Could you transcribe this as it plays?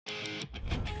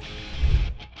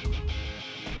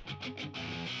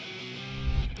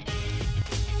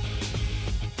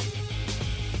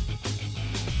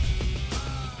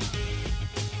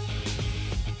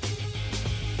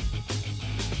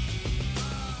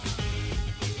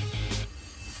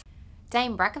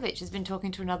Dayne Brajkovich has been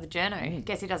talking to another journo.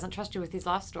 Guess he doesn't trust you with his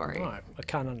life story. No, I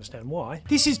can't understand why.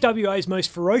 This is WA's most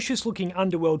ferocious-looking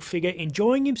underworld figure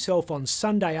enjoying himself on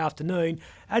Sunday afternoon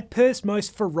at Perth's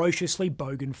most ferociously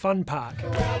bogan fun park.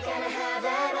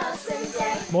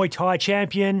 Muay Thai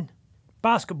champion,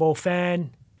 basketball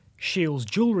fan, Shields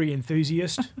jewellery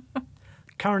enthusiast,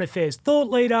 current affairs thought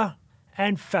leader,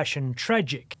 and fashion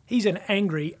tragic. He's an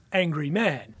angry, angry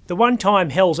man. The one-time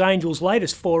Hells Angel's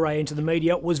latest foray into the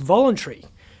media was voluntary.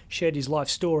 Shared his life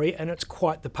story, and it's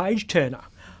quite the page-turner.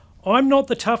 "I'm not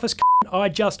the toughest c***, I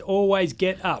just always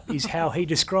get up," is how he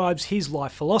describes his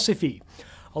life philosophy.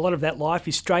 A lot of that life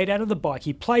is straight out of the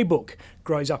Bikie playbook.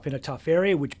 Grows up in a tough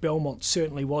area, which Belmont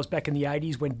certainly was back in the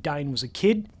 80s when Dayne was a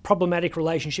kid. Problematic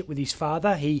relationship with his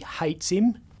father, he hates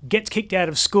him. Gets kicked out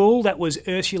of school, that was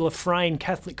Ursula Frayne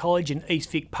Catholic College in East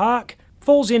Vic Park.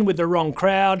 Falls in with the wrong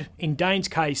crowd. In Dayne's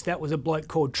case, that was a bloke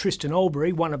called Tristan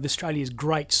Albury, one of Australia's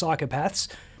great psychopaths.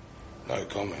 No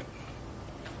comment.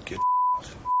 Get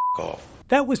off.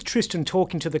 That was Tristan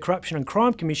talking to the Corruption and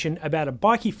Crime Commission about a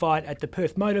bikie fight at the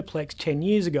Perth Motorplex 10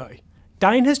 years ago.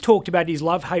 Dayne has talked about his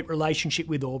love-hate relationship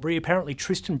with Albury. Apparently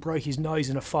Tristan broke his nose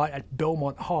in a fight at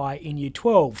Belmont High in Year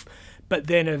 12, but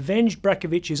then avenged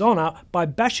Brajkovich's honour by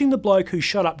bashing the bloke who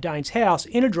shot up Dayne's house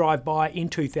in a drive-by in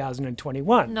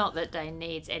 2021. Not that Dayne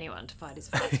needs anyone to fight his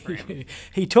fights for him.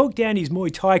 He talked down his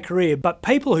Muay Thai career, but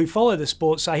people who follow the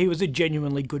sport say he was a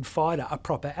genuinely good fighter, a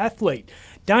proper athlete.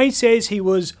 Dayne says he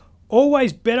was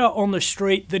always better on the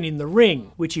street than in the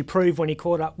ring, which he proved when he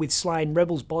caught up with slain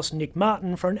Rebels boss Nick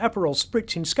Martin for an Aperol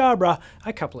Spritz in Scarborough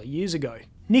a couple of years ago.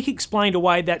 Nick explained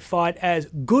away that fight as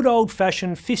good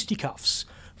old-fashioned fisticuffs.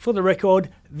 For the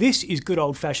record, this is good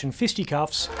old-fashioned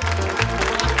fisticuffs.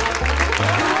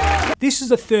 This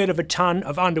is a third of a tonne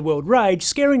of underworld rage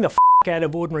scaring the f*** out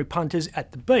of ordinary punters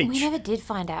at the beach. We never did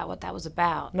find out what that was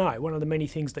about. No, one of the many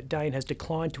things that Dayne has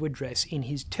declined to address in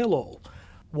his tell-all.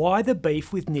 Why the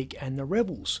beef with Nick and the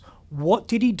Rebels? What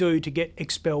did he do to get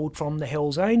expelled from the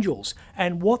Hells Angels?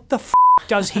 And what the f***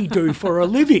 does he do for a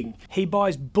living? He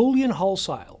buys bullion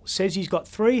wholesale, says he's got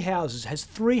 3 houses, has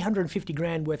 350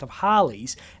 grand worth of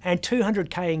Harleys and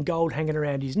 200k in gold hanging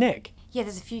around his neck. Yeah,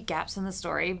 there's a few gaps in the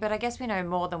story, but I guess we know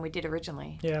more than we did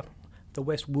originally. Yeah. The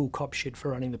West will cop shit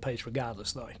for running the piece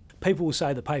regardless though. People will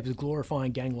say the paper's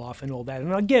glorifying gang life and all that,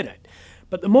 and I get it.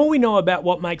 But the more we know about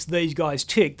what makes these guys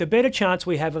tick, the better chance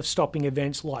we have of stopping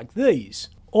events like these.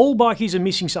 All bikies are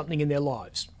missing something in their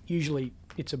lives. Usually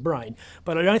it's a brain,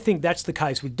 but I don't think that's the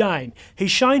case with Dayne.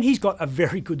 He's shown he's got a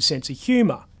very good sense of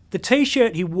humour. The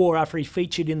t-shirt he wore after he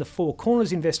featured in the Four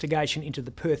Corners investigation into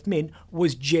the Perth Mint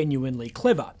was genuinely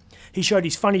clever. He showed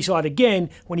his funny side again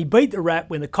when he beat the rap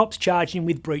when the cops charged him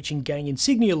with breaching gang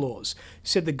insignia laws.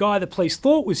 Said the guy the police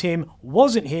thought was him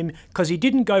wasn't him because he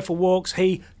didn't go for walks,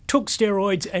 he took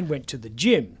steroids and went to the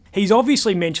gym. He's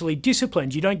obviously mentally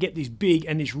disciplined. You don't get this big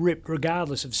and this ripped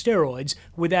regardless of steroids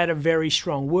without a very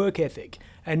strong work ethic.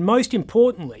 And most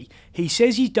importantly, he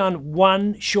says he's done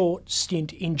one short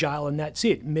stint in jail and that's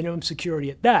it, minimum security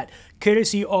at that,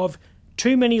 courtesy of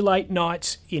too many late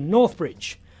nights in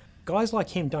Northbridge. Guys like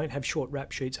him don't have short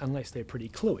rap sheets unless they're pretty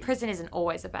cluey. Prison isn't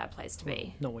always a bad place to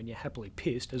be. Not when you're happily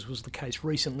pissed, as was the case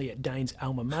recently at Dayne's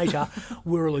alma mater,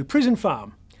 Wooroloo Prison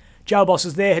farm. Jail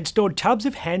bosses there had stored tubs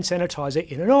of hand sanitizer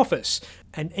in an office.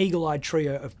 An eagle-eyed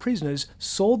trio of prisoners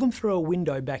saw them through a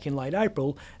window back in late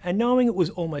April and knowing it was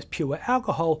almost pure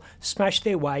alcohol, smashed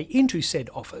their way into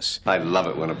said office. I love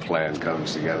it when a plan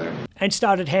comes together. And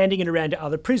started handing it around to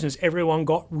other prisoners. Everyone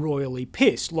got royally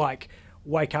pissed, like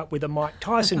wake up with a Mike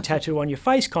Tyson tattoo on your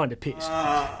face kind of pissed.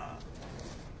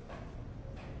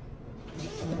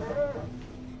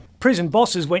 Prison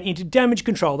bosses went into damage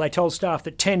control. They told staff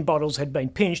that 10 bottles had been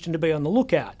pinched and to be on the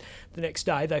lookout. The next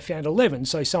day they found 11,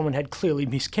 so someone had clearly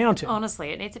miscounted. Honestly,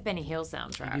 it needs a Benny Hill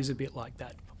soundtrack. It is a bit like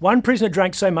that. One prisoner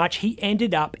drank so much he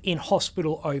ended up in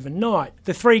hospital overnight.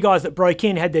 The 3 guys that broke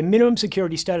in had their minimum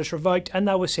security status revoked and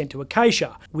they were sent to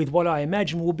Acacia, with what I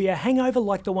imagine will be a hangover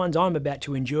like the ones I'm about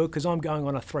to endure because I'm going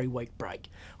on a 3-week break.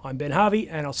 I'm Ben Harvey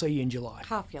and I'll see you in July.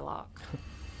 Half your luck.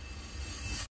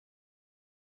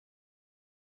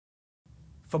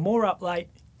 For more update,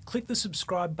 click the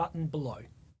subscribe button below.